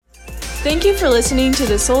Thank you for listening to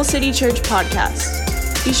the Soul City Church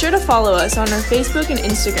podcast. Be sure to follow us on our Facebook and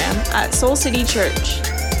Instagram at Soul City Church.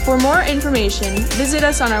 For more information, visit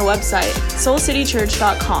us on our website,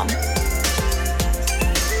 soulcitychurch.com.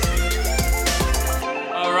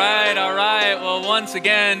 All right. Well, once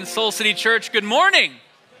again, Soul City Church, good morning.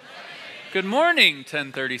 Good morning,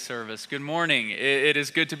 1030 service. Good morning. It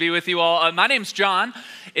is good to be with you all. My name's John.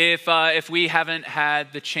 If we haven't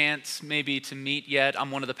had the chance maybe to meet yet, I'm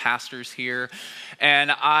one of the pastors here.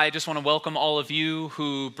 And I just want to welcome all of you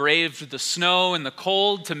who braved the snow and the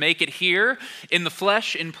cold to make it here in the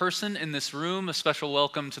flesh, in person, in this room. A special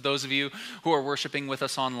welcome to those of you who are worshiping with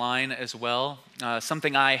us online as well.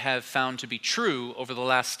 Something I have found to be true over the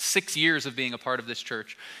last 6 years of being a part of this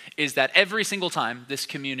church is that every single time this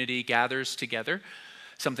community gathers together,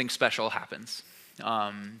 something special happens.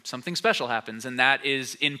 Something special happens, and that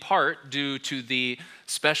is in part due to the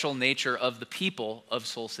special nature of the people of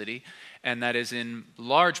Soul City, and that is in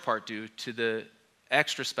large part due to the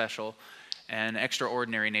extra special and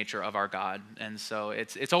extraordinary nature of our God. And so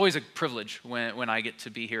it's always a privilege when I get to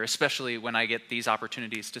be here, especially when I get these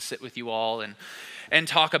opportunities to sit with you all and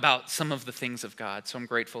talk about some of the things of God. So I'm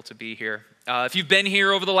grateful to be here. If you've been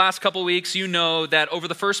here over the last couple weeks, you know that over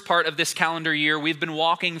the first part of this calendar year, we've been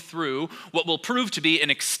walking through what will prove to be an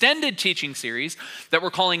extended teaching series that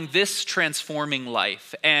we're calling This Transforming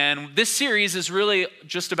Life. And this series is really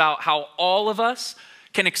just about how all of us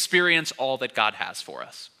can experience all that God has for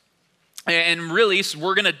us. And really,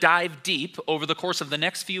 we're going to dive deep over the course of the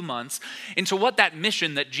next few months into what that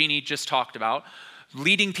mission that Jeannie just talked about,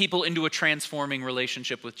 leading people into a transforming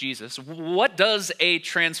relationship with Jesus. What does a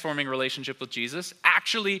transforming relationship with Jesus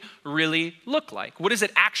actually really look like? What does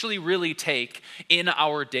it actually really take in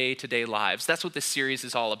our day-to-day lives? That's what this series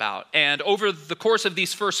is all about. And over the course of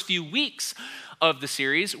these first few weeks of the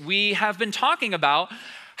series, we have been talking about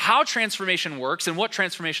how transformation works and what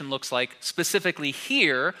transformation looks like specifically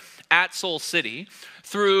here at Soul City,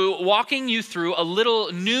 through walking you through a little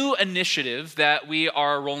new initiative that we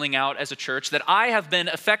are rolling out as a church that I have been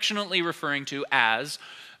affectionately referring to as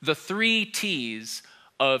the 3 T's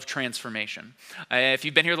of transformation. If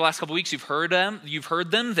you've been here the last couple weeks, you've heard them.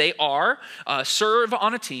 They are serve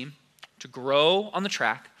on a team, to grow on the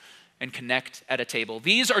track, and connect at a table.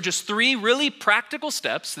 These are just 3 really practical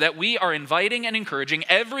steps that we are inviting and encouraging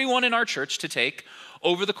everyone in our church to take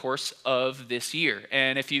over the course of this year.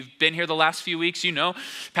 And if you've been here the last few weeks, you know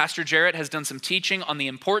Pastor Jarrett has done some teaching on the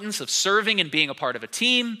importance of serving and being a part of a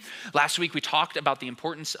team. Last week we talked about the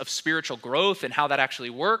importance of spiritual growth and how that actually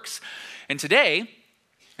works. And today,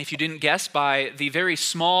 if you didn't guess by the very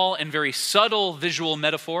small and very subtle visual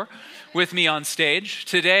metaphor with me on stage,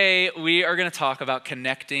 today we are going to talk about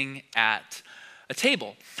connecting at a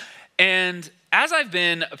table. And as I've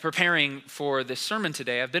been preparing for this sermon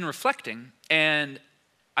today, I've been reflecting, and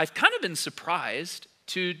I've kind of been surprised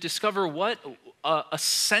to discover what a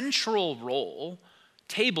central role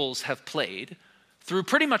tables have played through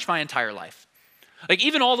pretty much my entire life. Like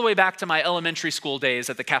even all the way back to my elementary school days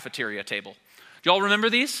at the cafeteria table. Do y'all remember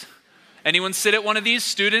these? Anyone sit at one of these?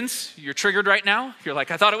 Students, you're triggered right now. You're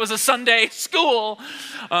like, I thought it was a Sunday school.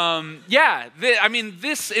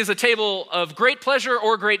 This is a table of great pleasure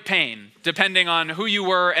or great pain, depending on who you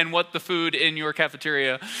were and what the food in your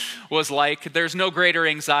cafeteria was like. There's no greater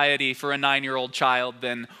anxiety for a 9-year-old child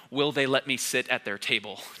than, will they let me sit at their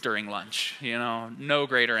table during lunch? You know, no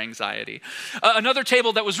greater anxiety. Another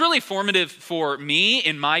table that was really formative for me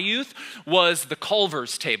in my youth was the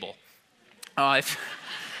Culver's table.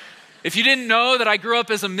 If you didn't know that I grew up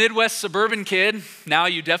as a Midwest suburban kid, now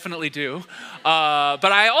you definitely do.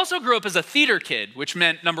 But I also grew up as a theater kid, which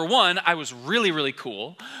meant, number 1, I was really, really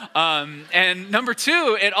cool. And number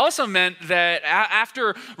 2, it also meant that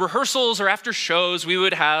after rehearsals or after shows, we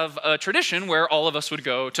would have a tradition where all of us would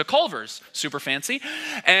go to Culver's, super fancy,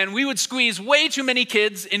 and we would squeeze way too many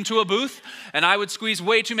kids into a booth, and I would squeeze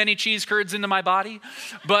way too many cheese curds into my body.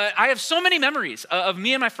 But I have so many memories of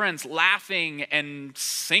me and my friends laughing and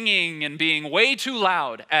singing and being way too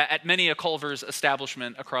loud at many a Culver's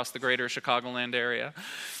establishment across the greater Chicagoland area.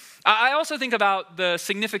 I also think about the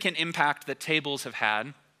significant impact that tables have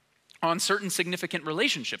had on certain significant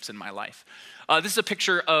relationships in my life. This is a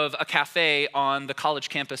picture of a cafe on the college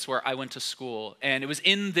campus where I went to school. And it was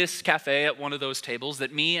in this cafe at one of those tables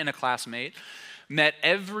that me and a classmate met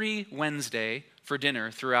every Wednesday for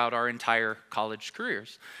dinner throughout our entire college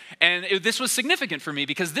careers. And this was significant for me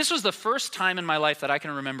because this was the first time in my life that I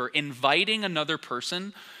can remember inviting another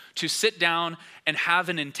person to sit down and have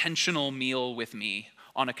an intentional meal with me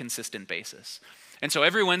on a consistent basis. And so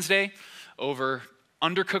every Wednesday, over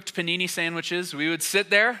undercooked panini sandwiches. We would sit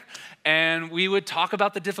there and we would talk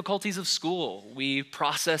about the difficulties of school. We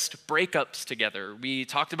processed breakups together. We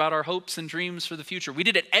talked about our hopes and dreams for the future. We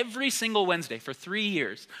did it every single Wednesday for 3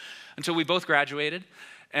 years until we both graduated.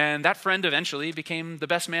 And that friend eventually became the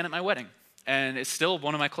best man at my wedding and is still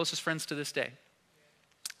one of my closest friends to this day.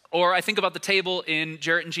 Or I think about the table in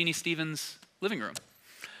Jarrett and Jeannie Stevens' living room.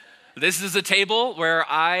 This is a table where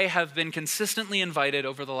I have been consistently invited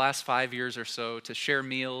over the last 5 years or so to share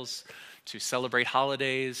meals, to celebrate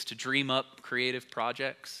holidays, to dream up creative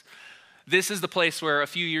projects. This is the place where a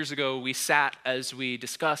few years ago we sat as we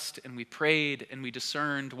discussed and we prayed and we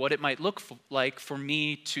discerned what it might look like for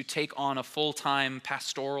me to take on a full-time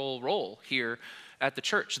pastoral role here at the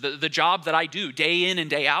church. The job that I do day in and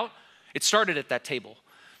day out, it started at that table.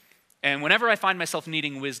 And whenever I find myself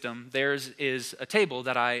needing wisdom, theirs is a table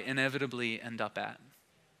that I inevitably end up at.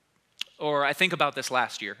 Or I think about this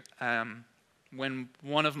last year, when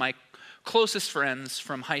one of my closest friends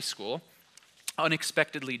from high school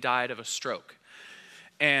unexpectedly died of a stroke.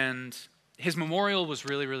 And his memorial was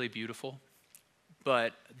really, really beautiful.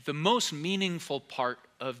 But the most meaningful part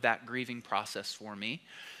of that grieving process for me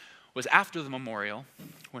was after the memorial,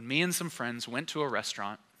 when me and some friends went to a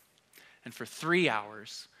restaurant, and for 3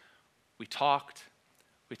 hours, we talked,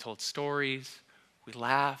 we told stories, we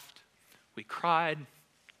laughed, we cried,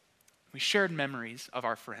 we shared memories of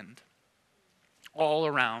our friend, all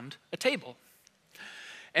around a table.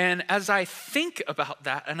 And as I think about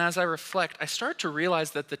that and as I reflect, I start to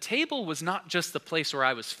realize that the table was not just the place where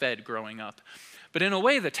I was fed growing up, but in a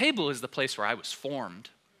way, the table is the place where I was formed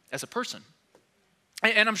as a person.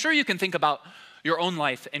 And I'm sure you can think about your own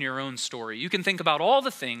life and your own story. You can think about all the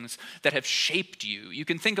things that have shaped you. You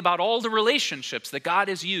can think about all the relationships that God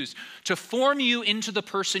has used to form you into the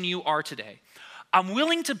person you are today. I'm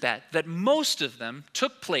willing to bet that most of them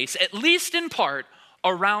took place, at least in part,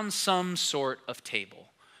 around some sort of table.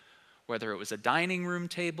 Whether it was a dining room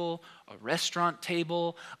table, a restaurant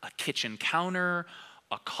table, a kitchen counter,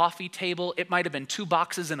 a coffee table. It might have been 2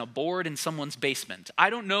 boxes and a board in someone's basement. I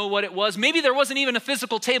don't know what it was. Maybe there wasn't even a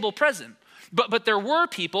physical table present. But there were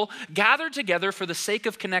people gathered together for the sake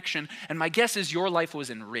of connection, and my guess is your life was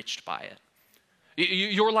enriched by it.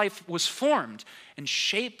 Your life was formed and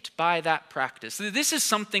shaped by that practice. This is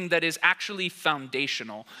something that is actually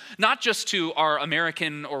foundational, not just to our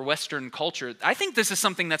American or Western culture. I think this is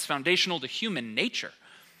something that's foundational to human nature.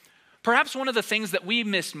 Perhaps one of the things that we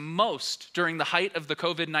missed most during the height of the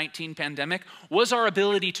COVID-19 pandemic was our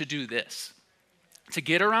ability to do this. To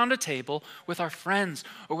get around a table with our friends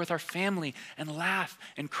or with our family and laugh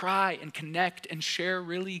and cry and connect and share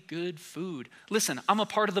really good food. Listen, I'm a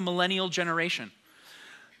part of the millennial generation.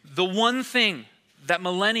 The one thing that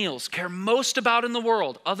millennials care most about in the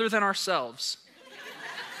world, other than ourselves,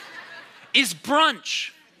 is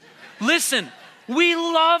brunch. Listen, we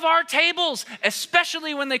love our tables,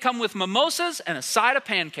 especially when they come with mimosas and a side of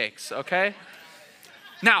pancakes, okay?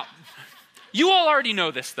 Now, you all already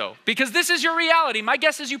know this though, because this is your reality. My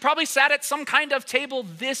guess is you probably sat at some kind of table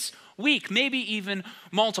this week, maybe even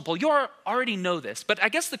multiple. You already know this. But I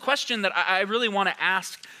guess the question that I really want to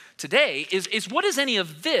ask today is what does any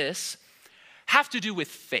of this have to do with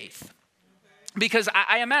faith? Because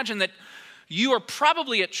I imagine that you are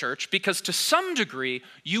probably at church because to some degree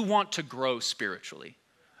you want to grow spiritually.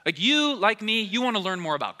 Like you, like me, you want to learn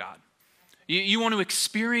more about God. You want to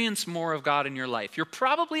experience more of God in your life. You're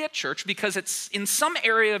probably at church because it's in some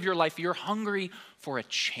area of your life you're hungry for a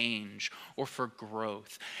change or for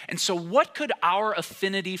growth. And so what could our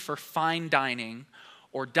affinity for fine dining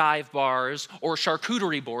or dive bars or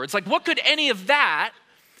charcuterie boards, like what could any of that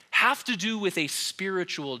have to do with a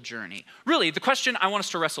spiritual journey? Really, the question I want us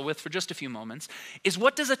to wrestle with for just a few moments is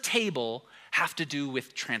what does a table have to do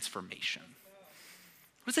with transformation?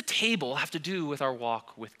 What does a table have to do with our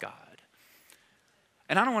walk with God?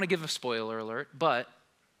 And I don't want to give a spoiler alert, but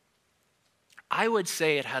I would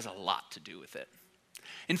say it has a lot to do with it.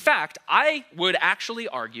 In fact, I would actually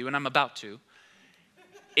argue, and I'm about to,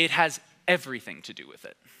 it has everything to do with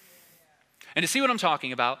it. And to see what I'm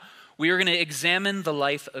talking about, we are going to examine the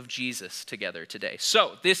life of Jesus together today.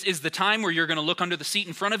 So this is the time where you're going to look under the seat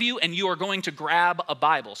in front of you and you are going to grab a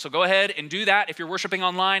Bible. So go ahead and do that. If you're worshiping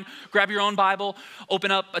online, grab your own Bible, open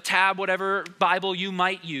up a tab, whatever Bible you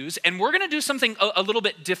might use. And we're going to do something a little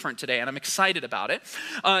bit different today, and I'm excited about it.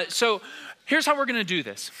 So here's how we're going to do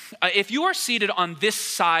this. If you are seated on this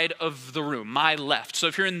side of the room, my left, so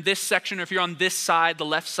if you're in this section or if you're on this side, the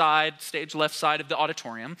left side, stage left side of the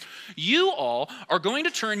auditorium, you all are going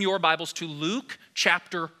to turn your Bibles to Luke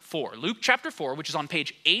chapter 4. Luke chapter 4, which is on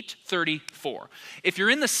page 834. If you're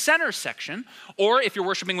in the center section, or if you're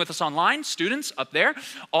worshiping with us online, students up there,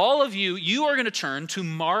 all of you are going to turn to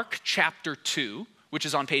Mark chapter 2, which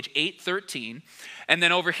is on page 813. And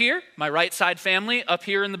then over here, my right side family, up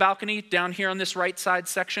here in the balcony, down here on this right side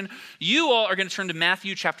section, you all are going to turn to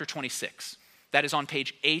Matthew chapter 26. That is on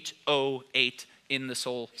page 808 in the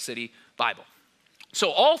Soul City Bible.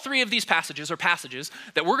 So all three of these passages are passages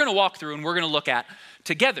that we're going to walk through and we're going to look at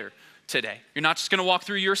together today. You're not just going to walk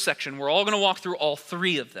through your section. We're all going to walk through all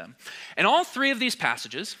three of them. And all three of these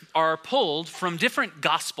passages are pulled from different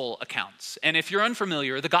gospel accounts. And if you're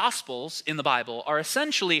unfamiliar, the gospels in the Bible are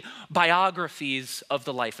essentially biographies of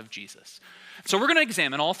the life of Jesus. So we're going to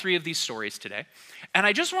examine all three of these stories today. And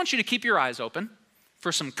I just want you to keep your eyes open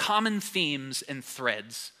for some common themes and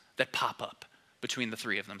threads that pop up between the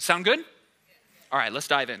three of them. Sound good? All right, let's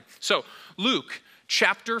dive in. So Luke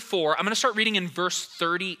chapter 4, I'm going to start reading in verse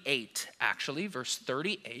 38, actually. Verse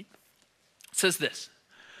 38 it says this: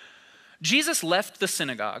 Jesus left the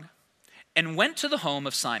synagogue and went to the home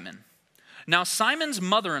of Simon. Now Simon's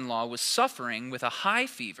mother-in-law was suffering with a high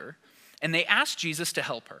fever, and they asked Jesus to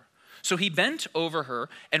help her. So he bent over her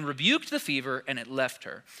and rebuked the fever, and it left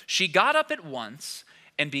her. She got up at once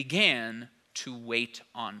and began to wait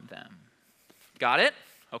on them. Got it?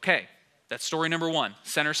 Okay, that's story number one.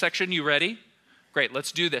 Center section, you ready? Great,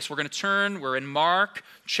 let's do this. We're going to turn, we're in Mark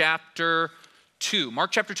chapter 2.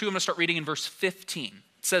 Mark chapter 2, I'm going to start reading in verse 15.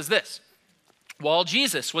 It says this: while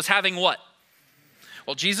Jesus was having what?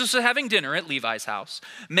 While Jesus was having dinner at Levi's house,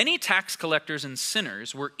 many tax collectors and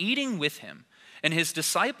sinners were eating with him and his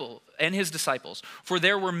disciples, for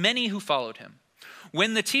there were many who followed him.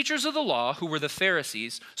 When the teachers of the law, who were the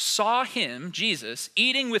Pharisees, saw him, Jesus,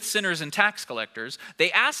 eating with sinners and tax collectors,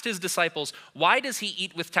 they asked his disciples, "Why does he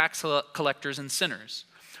eat with tax collectors and sinners?"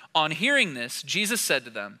 On hearing this, Jesus said to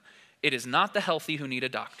them, "It is not the healthy who need a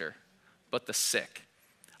doctor, but the sick.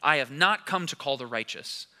 I have not come to call the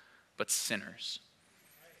righteous, but sinners."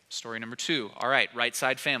 Story number 2. All right, right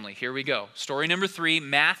side family, here we go. Story number 3,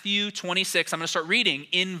 Matthew 26. I'm going to start reading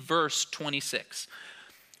in verse 26.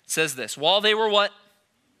 It says this: while they were what?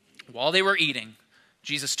 While they were eating,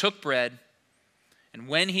 Jesus took bread, and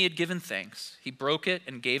when he had given thanks, he broke it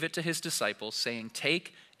and gave it to his disciples, saying,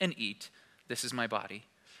 "Take and eat, this is my body."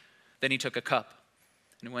 Then he took a cup,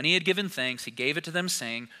 and when he had given thanks, he gave it to them,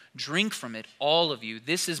 saying, "Drink from it, all of you.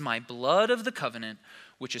 This is my blood of the covenant,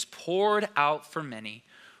 which is poured out for many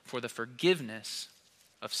for the forgiveness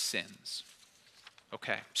of sins."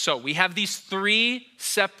 Okay, so we have these three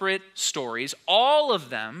separate stories. All of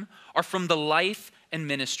them are from the life and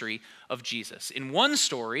ministry of Jesus. In one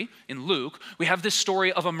story, in Luke, we have this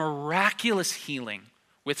story of a miraculous healing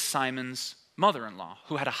with Simon's mother-in-law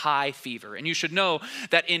who had a high fever. And you should know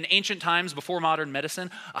that in ancient times, before modern medicine,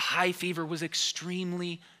 a high fever was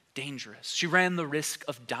extremely dangerous. She ran the risk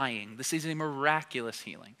of dying. This is a miraculous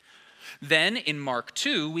healing. Then in Mark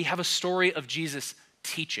 2, we have a story of Jesus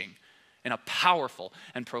teaching in a powerful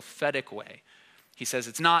and prophetic way. He says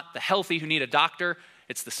it's not the healthy who need a doctor,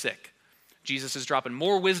 it's the sick. Jesus is dropping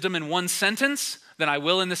more wisdom in one sentence than I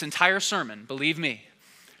will in this entire sermon, believe me.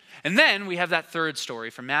 And then we have that third story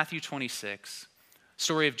from Matthew 26,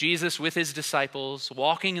 story of Jesus with his disciples,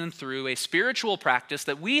 walking them through a spiritual practice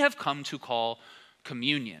that we have come to call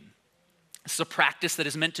communion. This is a practice that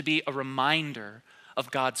is meant to be a reminder of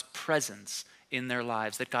God's presence in their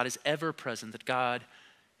lives, that God is ever present, that God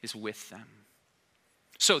is with them.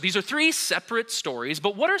 So these are three separate stories,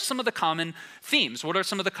 but what are some of the common themes? What are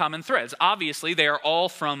some of the common threads? Obviously, they are all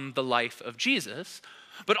from the life of Jesus,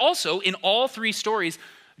 but also in all three stories,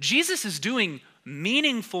 Jesus is doing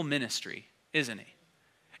meaningful ministry, isn't he?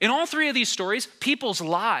 In all three of these stories, people's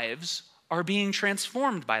lives are being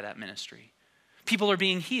transformed by that ministry. People are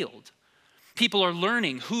being healed. People are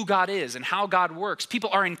learning who God is and how God works. People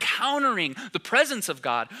are encountering the presence of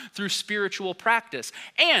God through spiritual practice.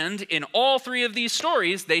 And in all three of these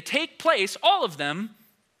stories, they take place, all of them,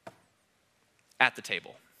 at the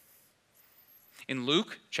table. In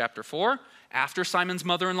Luke chapter 4, after Simon's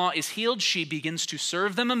mother-in-law is healed, she begins to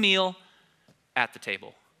serve them a meal at the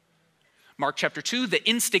table. Mark chapter 2, the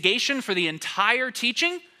instigation for the entire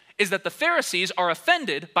teaching is that the Pharisees are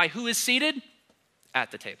offended by who is seated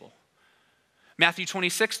at the table. Matthew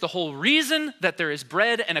 26, the whole reason that there is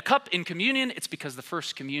bread and a cup in communion, it's because the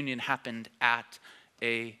first communion happened at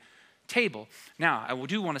a table. Now, I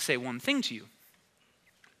do want to say one thing to you.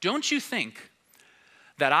 Don't you think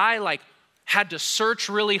that I had to search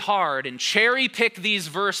really hard and cherry pick these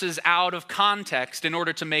verses out of context in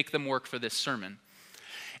order to make them work for this sermon.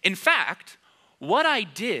 In fact, what I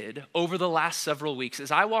did over the last several weeks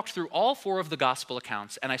is I walked through all 4 of the gospel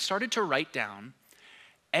accounts and I started to write down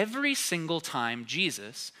every single time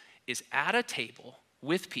Jesus is at a table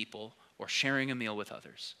with people or sharing a meal with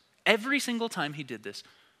others. Every single time he did this.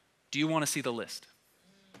 Do you want to see the list?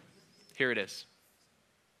 Here it is.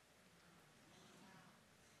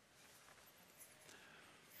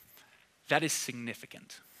 That is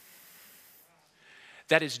significant.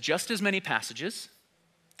 That is just as many passages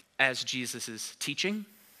as Jesus' teaching.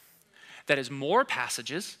 That is more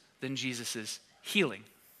passages than Jesus' healing.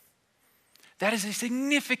 That is a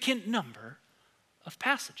significant number of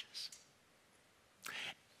passages.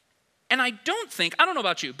 And I don't know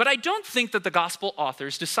about you, but I don't think that the gospel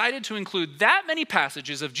authors decided to include that many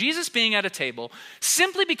passages of Jesus being at a table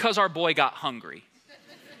simply because our boy got hungry.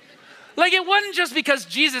 Like, it wasn't just because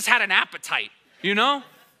Jesus had an appetite, you know?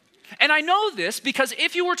 And I know this because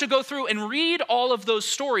if you were to go through and read all of those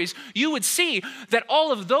stories, you would see that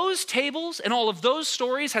all of those tables and all of those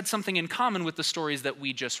stories had something in common with the stories that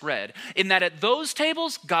we just read, in that at those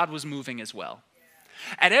tables, God was moving as well.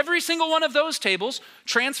 At every single one of those tables,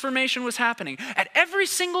 transformation was happening. At every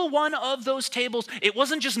single one of those tables, it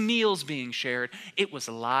wasn't just meals being shared, it was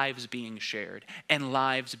lives being shared and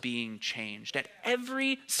lives being changed. At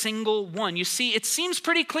every single one. You see, it seems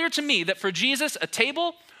pretty clear to me that for Jesus, a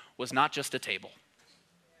table was not just a table.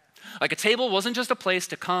 Like, a table wasn't just a place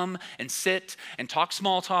to come and sit and talk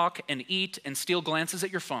small talk and eat and steal glances at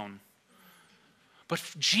your phone. But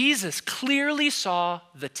Jesus clearly saw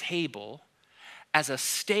the table as a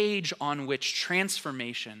stage on which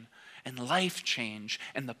transformation and life change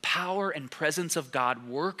and the power and presence of God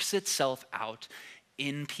works itself out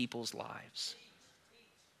in people's lives.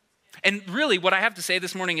 And really, what I have to say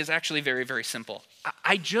this morning is actually very, very simple.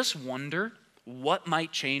 I just wonder what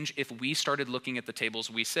might change if we started looking at the tables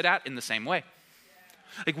we sit at in the same way.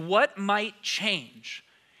 Like, what might change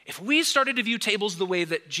if we started to view tables the way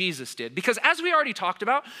that Jesus did? Because as we already talked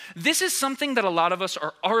about, this is something that a lot of us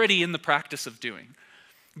are already in the practice of doing.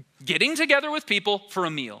 Getting together with people for a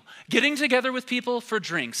meal, getting together with people for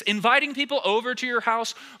drinks, inviting people over to your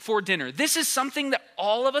house for dinner. This is something that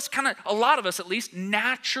all of us, a lot of us at least,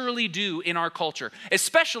 naturally do in our culture,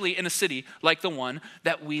 especially in a city like the one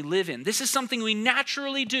that we live in. This is something we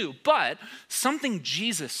naturally do, but something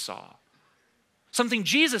Jesus saw, something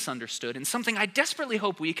Jesus understood, and something I desperately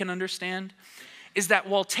hope we can understand is that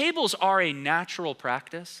while tables are a natural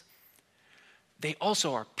practice, they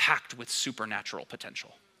also are packed with supernatural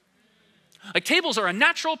potential. Like, tables are a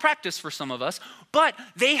natural practice for some of us, but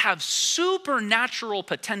they have supernatural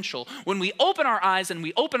potential when we open our eyes and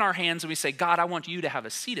we open our hands and we say, God, I want you to have a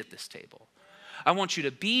seat at this table. I want you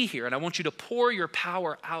to be here and I want you to pour your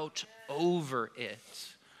power out over it.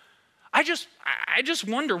 I just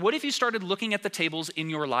wonder, what if you started looking at the tables in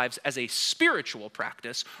your lives as a spiritual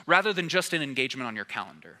practice rather than just an engagement on your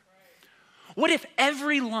calendar? What if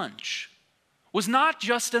every lunch was not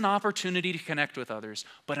just an opportunity to connect with others,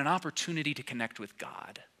 but an opportunity to connect with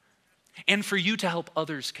God and for you to help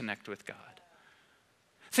others connect with God?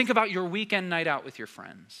 Think about your weekend night out with your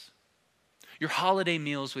friends, your holiday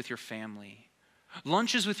meals with your family,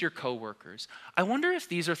 lunches with your coworkers. I wonder if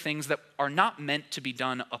these are things that are not meant to be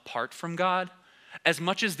done apart from God, as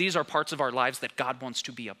much as these are parts of our lives that God wants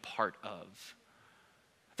to be a part of,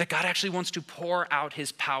 that God actually wants to pour out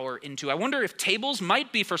his power into. I wonder if tables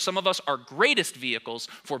might be, for some of us, our greatest vehicles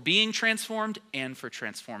for being transformed and for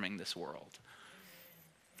transforming this world.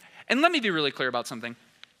 And let me be really clear about something,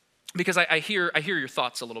 because I hear your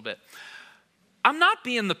thoughts a little bit. I'm not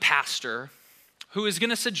being the pastor who is going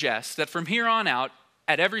to suggest that from here on out,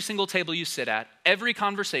 at every single table you sit at, every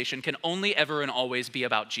conversation can only ever and always be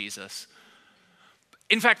about Jesus.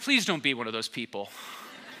 In fact, please don't be one of those people.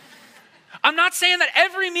 I'm not saying that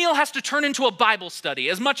every meal has to turn into a Bible study,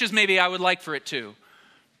 as much as maybe I would like for it to.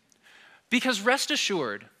 Because rest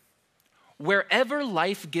assured, wherever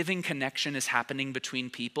life-giving connection is happening between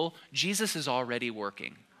people, Jesus is already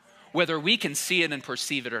working, whether we can see it and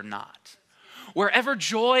perceive it or not. Wherever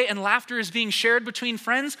joy and laughter is being shared between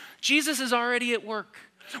friends, Jesus is already at work.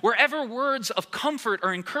 Wherever words of comfort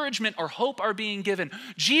or encouragement or hope are being given,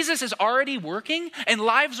 Jesus is already working and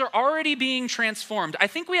lives are already being transformed. I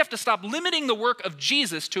think we have to stop limiting the work of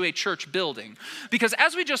Jesus to a church building, because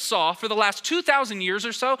as we just saw, for the last 2,000 years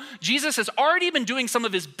or so, Jesus has already been doing some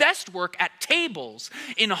of his best work at tables,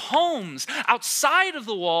 in homes, outside of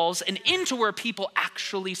the walls, and into where people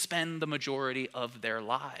actually spend the majority of their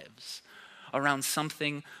lives, around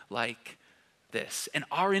something like this. And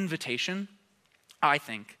our invitation, I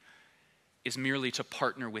think, is merely to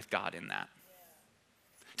partner with God in that.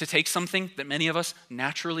 To take something that many of us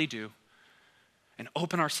naturally do and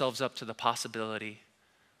open ourselves up to the possibility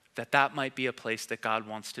that that might be a place that God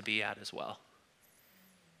wants to be at as well.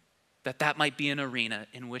 That might be an arena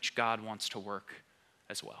in which God wants to work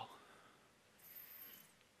as well.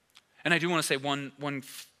 And I do want to say one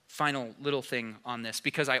final little thing on this,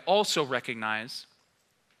 because I also recognize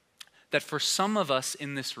that for some of us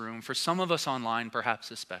in this room, for some of us online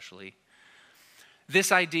perhaps especially,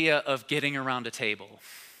 this idea of getting around a table,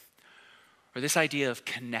 or this idea of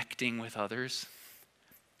connecting with others,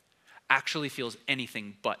 actually feels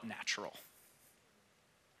anything but natural.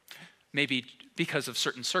 Maybe because of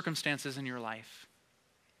certain circumstances in your life,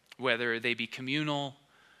 whether they be communal,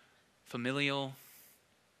 familial,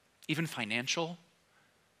 even financial,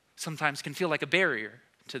 sometimes can feel like a barrier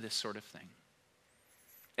to this sort of thing.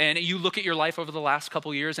 And you look at your life over the last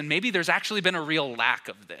couple years, and maybe there's actually been a real lack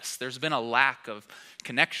of this. There's been a lack of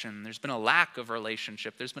connection. There's been a lack of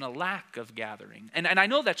relationship. There's been a lack of gathering. And I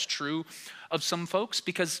know that's true of some folks,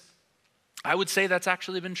 because I would say that's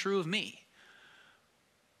actually been true of me.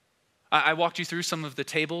 I walked you through some of the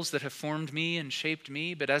tables that have formed me and shaped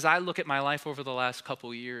me, but as I look at my life over the last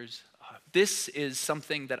couple years, this is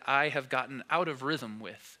something that I have gotten out of rhythm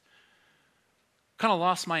with. Kind of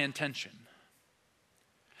lost my intention.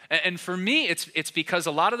 And for me, it's because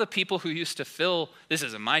a lot of the people who used to fill, this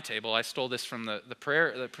isn't my table, I stole this from the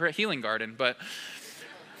prayer healing garden, but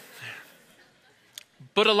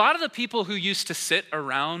a lot of the people who used to sit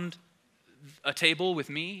around a table with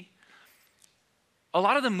me, a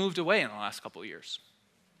lot of them moved away in the last couple of years.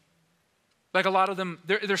 Like a lot of them,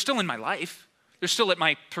 they're still in my life. They're still at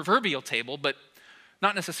my proverbial table, but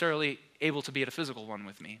not necessarily able to be at a physical one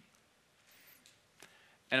with me.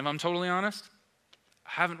 And if I'm totally honest,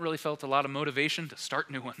 I haven't really felt a lot of motivation to start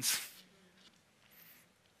new ones.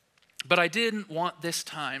 But I didn't want this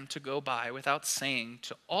time to go by without saying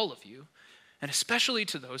to all of you, and especially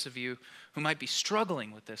to those of you who might be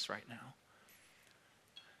struggling with this right now,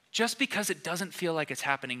 just because it doesn't feel like it's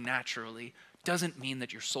happening naturally doesn't mean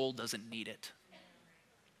that your soul doesn't need it.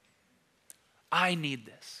 I need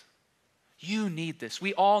this. You need this.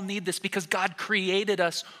 We all need this because God created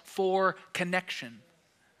us for connection.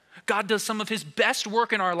 God does some of his best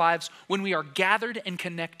work in our lives when we are gathered and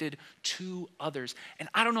connected to others. And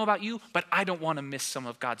I don't know about you, but I don't want to miss some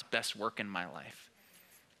of God's best work in my life.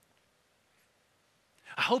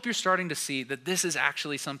 I hope you're starting to see that this is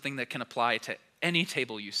actually something that can apply to any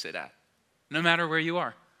table you sit at, no matter where you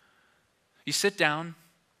are. You sit down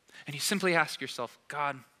and you simply ask yourself,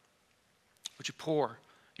 God, would you pour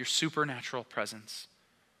your supernatural presence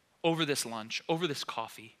over this lunch, over this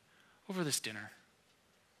coffee, over this dinner,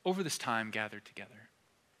 over this time gathered together?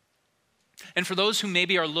 And for those who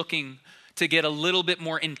maybe are looking to get a little bit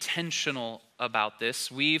more intentional about this,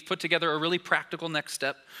 we've put together a really practical next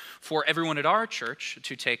step for everyone at our church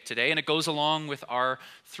to take today. And it goes along with our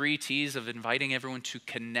 3 T's of inviting everyone to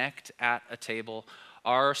connect at a table.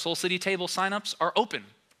 Our Soul City table signups are open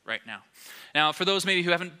right now. Now, for those maybe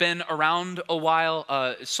who haven't been around a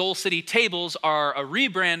while, Soul City tables are a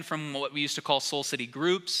rebrand from what we used to call Soul City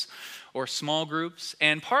groups or small groups.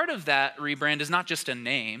 And part of that rebrand is not just a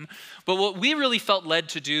name, but what we really felt led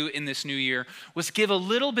to do in this new year was give a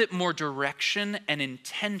little bit more direction and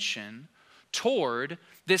intention toward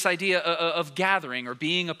this idea of gathering or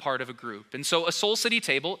being a part of a group. And so a Soul City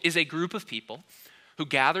table is a group of people who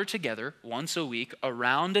gather together once a week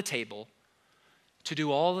around a table to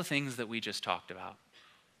do all the things that we just talked about,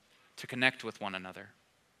 to connect with one another,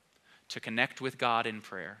 to connect with God in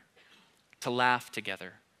prayer, to laugh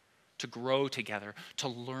together, to grow together, to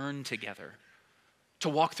learn together, to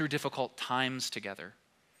walk through difficult times together.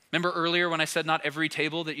 Remember earlier when I said not every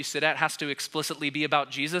table that you sit at has to explicitly be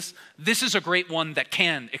about Jesus? This is a great one that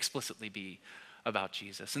can explicitly be about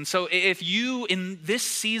Jesus. And so if you, in this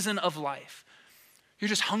season of life, you're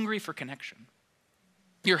just hungry for connection,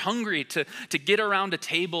 you're hungry to get around a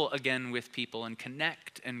table again with people and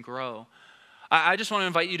connect and grow, I just want to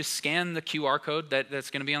invite you to scan the QR code that's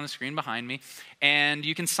going to be on the screen behind me, and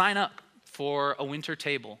you can sign up for a winter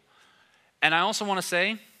table. And I also want to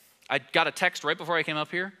say, I got a text right before I came up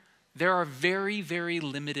here, there are very, very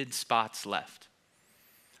limited spots left.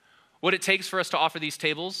 What it takes for us to offer these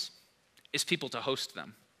tables is people to host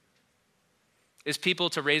them, is people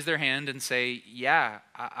to raise their hand and say, yeah,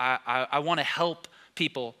 I want to help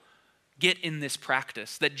people get in this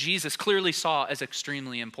practice that Jesus clearly saw as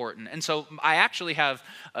extremely important. And so I actually have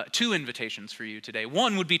 2 invitations for you today.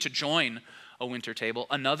 One would be to join a winter table.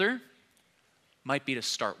 Another might be to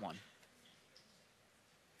start one.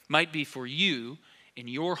 Might be for you in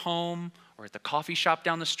your home or at the coffee shop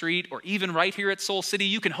down the street, or even right here at Soul City.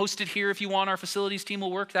 You can host it here if you want. Our facilities team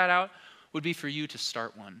will work that out. Would be for you to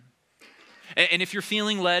start one. And if you're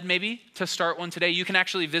feeling led maybe to start one today, you can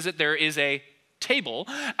actually visit. There is a table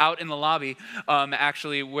out in the lobby,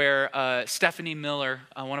 actually, where Stephanie Miller,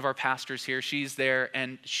 one of our pastors here, she's there,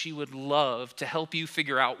 and she would love to help you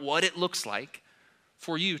figure out what it looks like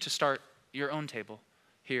for you to start your own table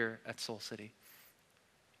here at Soul City.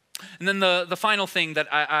 And then the final thing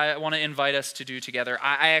that I want to invite us to do together,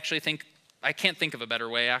 I actually think, I can't think of a better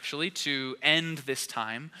way, actually, to end this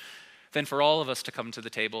time than for all of us to come to the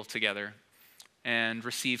table together and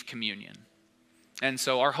receive communion. And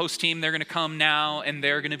so our host team, they're going to come now and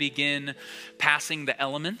they're going to begin passing the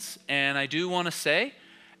elements. And I do want to say,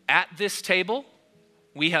 at this table,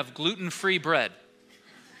 we have gluten-free bread.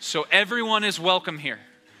 So everyone is welcome here.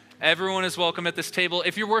 Everyone is welcome at this table.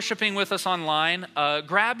 If you're worshiping with us online,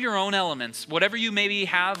 grab your own elements. Whatever you maybe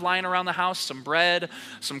have lying around the house, some bread,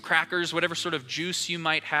 some crackers, whatever sort of juice you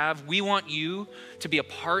might have. We want you to be a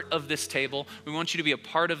part of this table. We want you to be a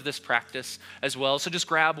part of this practice as well. So just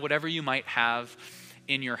grab whatever you might have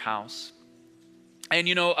in your house. And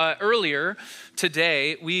earlier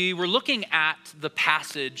today, we were looking at the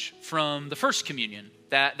passage from the first communion,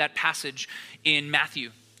 that passage in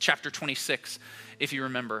Matthew chapter 26. If you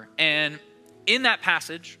remember. And in that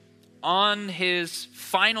passage, on his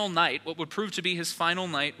final night, what would prove to be his final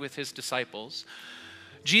night with his disciples,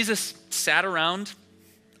 Jesus sat around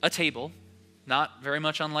a table, not very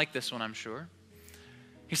much unlike this one, I'm sure.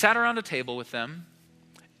 He sat around a table with them,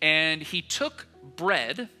 and he took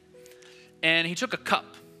bread, and he took a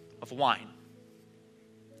cup of wine.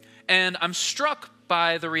 And I'm struck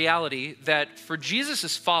by the reality that for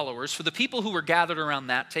Jesus' followers, for the people who were gathered around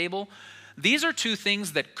that table, these are two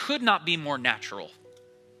things that could not be more natural.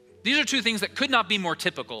 These are two things that could not be more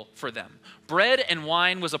typical for them. Bread and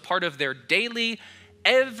wine was a part of their daily,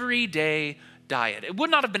 everyday diet. It would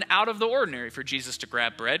not have been out of the ordinary for Jesus to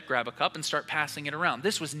grab bread, grab a cup, and start passing it around.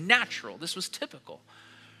 This was natural. This was typical.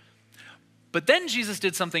 But then Jesus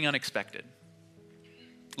did something unexpected.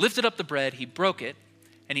 Lifted up the bread, he broke it,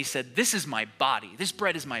 and he said, "This is my body. This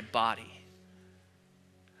bread is my body."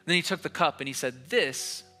 Then he took the cup and he said,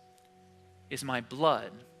 "This is my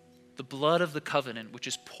blood, the blood of the covenant, which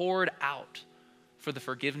is poured out for the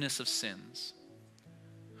forgiveness of sins."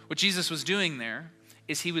 What Jesus was doing there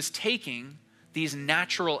is he was taking these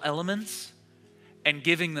natural elements and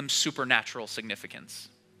giving them supernatural significance.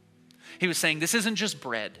 He was saying, this isn't just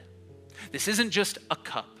bread. This isn't just a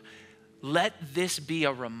cup. Let this be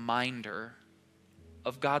a reminder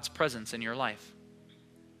of God's presence in your life.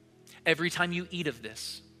 Every time you eat of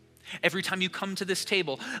this, every time you come to this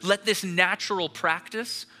table, let this natural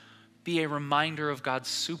practice be a reminder of God's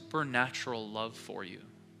supernatural love for you.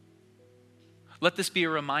 Let this be a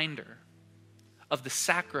reminder of the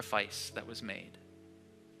sacrifice that was made,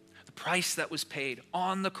 the price that was paid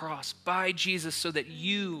on the cross by Jesus so that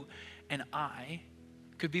you and I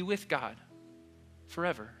could be with God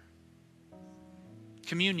forever.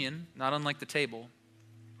 Communion, not unlike the table,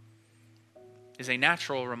 is a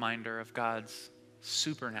natural reminder of God's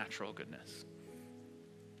supernatural goodness.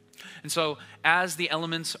 And so, as the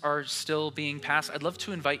elements are still being passed, I'd love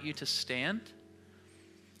to invite you to stand,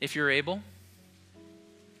 if you're able.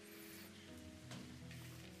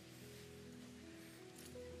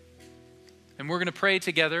 And we're going to pray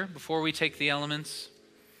together before we take the elements.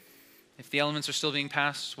 If the elements are still being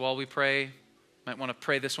passed while we pray, might want to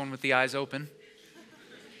pray this one with the eyes open.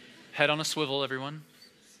 Head on a swivel, everyone.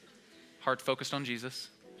 Heart focused on Jesus.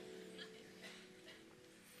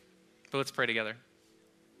 But let's pray together.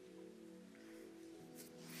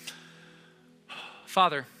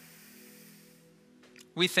 Father,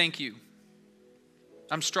 we thank you.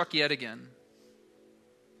 I'm struck yet again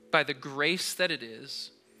by the grace that it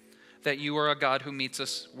is that you are a God who meets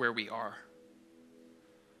us where we are.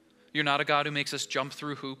 You're not a God who makes us jump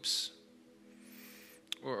through hoops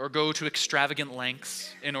or go to extravagant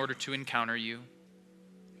lengths in order to encounter you.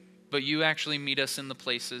 But you actually meet us in the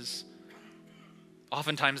places,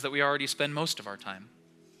 oftentimes, that we already spend most of our time.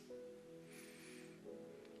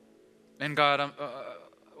 And God,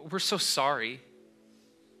 we're so sorry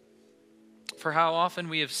for how often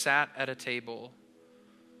we have sat at a table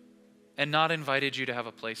and not invited you to have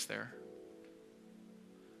a place there.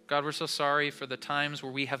 God, we're so sorry for the times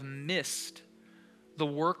where we have missed the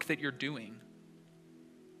work that you're doing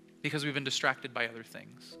because we've been distracted by other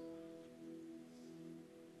things.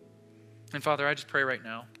 And Father, I just pray right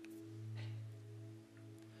now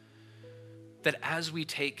that as we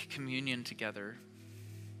take communion together,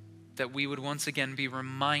 that we would once again be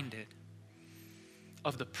reminded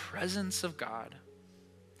of the presence of God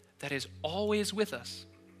that is always with us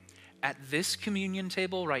at this communion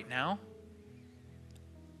table right now,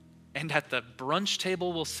 and at the brunch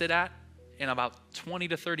table we'll sit at in about 20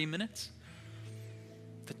 to 30 minutes,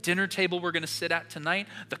 the dinner table we're going to sit at tonight,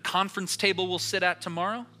 the conference table we'll sit at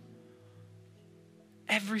tomorrow,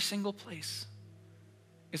 every single place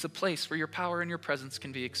is a place where your power and your presence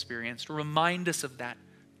can be experienced. Remind us of that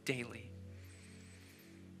daily.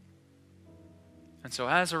 And so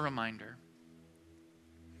as a reminder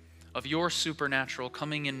of your supernatural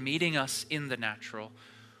coming and meeting us in the natural,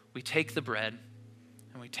 we take the bread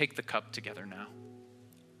and we take the cup together now.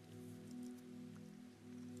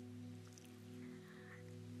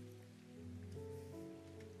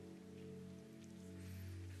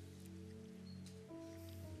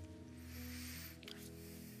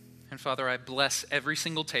 And Father, I bless every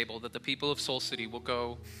single table that the people of Soul City will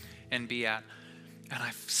go and be at. And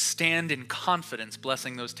I stand in confidence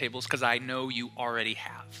blessing those tables because I know you already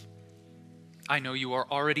have. I know you are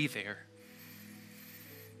already there.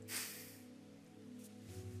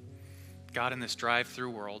 God, in this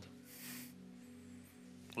drive-through world,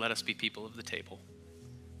 let us be people of the table.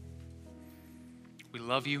 We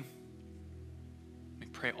love you. We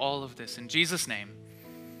pray all of this in Jesus' name.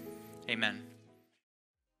 Amen.